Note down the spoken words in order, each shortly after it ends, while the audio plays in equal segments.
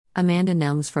Amanda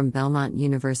Nelms from Belmont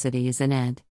University is an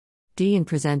ed. D and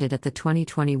presented at the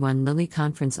 2021 Lilly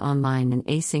Conference online an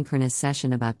asynchronous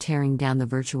session about tearing down the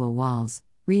virtual walls,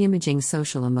 reimaging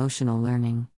social-emotional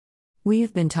learning. We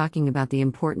have been talking about the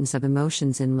importance of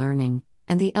emotions in learning,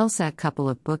 and the LSAT couple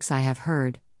of books I have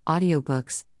heard,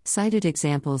 audiobooks, cited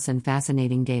examples and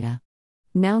fascinating data.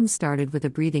 Nelms started with a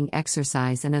breathing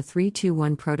exercise and a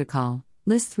 3-2-1 protocol,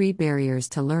 list 3 barriers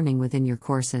to learning within your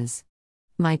courses.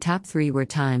 My top 3 were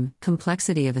time,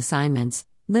 complexity of assignments,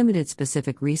 limited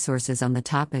specific resources on the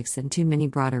topics and too many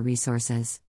broader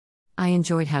resources. I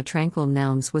enjoyed how tranquil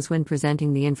Nelms was when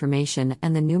presenting the information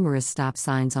and the numerous stop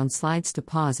signs on slides to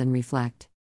pause and reflect.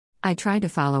 I tried to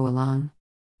follow along.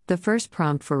 The first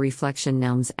prompt for reflection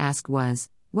Nelms asked was,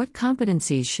 what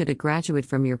competencies should a graduate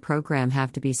from your program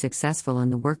have to be successful in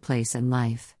the workplace and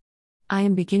life? I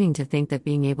am beginning to think that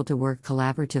being able to work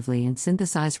collaboratively and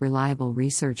synthesize reliable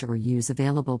research or use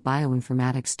available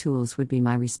bioinformatics tools would be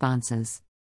my responses.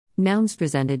 Nelms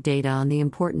presented data on the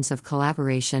importance of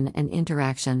collaboration and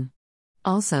interaction.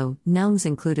 Also, Nelms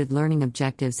included learning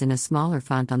objectives in a smaller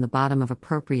font on the bottom of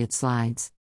appropriate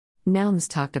slides. Nelms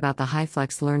talked about the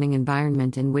HyFlex learning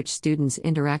environment in which students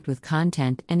interact with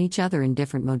content and each other in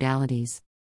different modalities.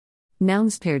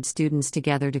 Nelms paired students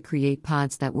together to create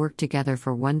pods that work together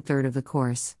for 1/3 of the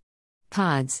course.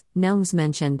 Pods, Nelms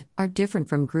mentioned, are different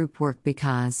from group work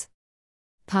because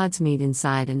pods meet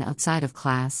inside and outside of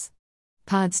class.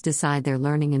 Pods decide their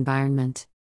learning environment.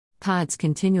 Pods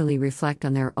continually reflect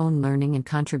on their own learning and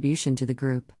contribution to the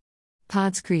group.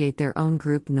 Pods create their own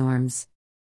group norms.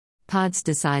 Pods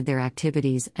decide their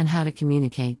activities and how to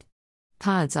communicate.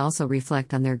 Pods also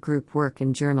reflect on their group work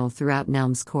and journal throughout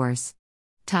Nelms' course.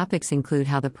 Topics include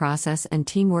how the process and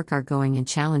teamwork are going and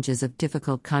challenges of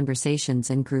difficult conversations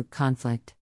and group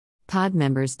conflict. Pod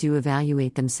members do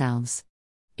evaluate themselves.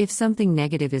 If something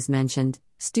negative is mentioned,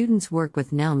 students work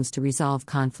with Nelms to resolve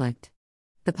conflict.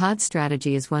 The pod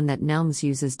strategy is one that Nelms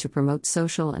uses to promote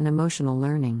social and emotional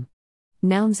learning.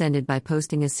 Nelms ended by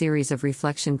posting a series of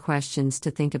reflection questions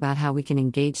to think about how we can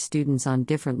engage students on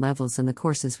different levels in the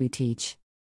courses we teach.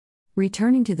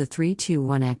 Returning to the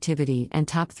 3-2-1 activity and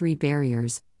top 3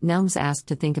 barriers, Nelms asked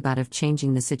to think about if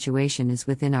changing the situation is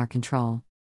within our control.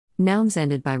 Nelms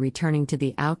ended by returning to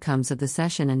the outcomes of the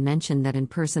session and mentioned that in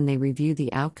person they review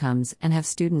the outcomes and have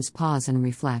students pause and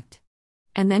reflect.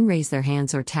 And then raise their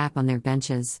hands or tap on their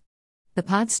benches. The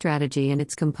pod strategy and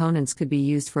its components could be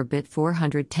used for Bit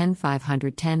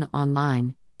 410-510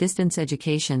 online, distance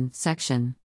education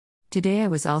section. Today I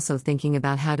was also thinking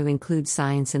about how to include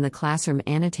science in the classroom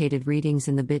annotated readings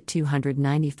in the Bit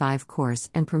 295 course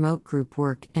and promote group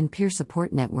work and peer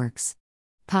support networks.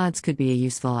 Pods could be a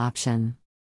useful option.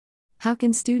 How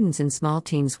can students in small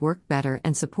teams work better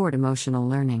and support emotional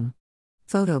learning?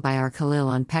 Photo by R. Khalil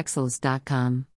on Pexels.com.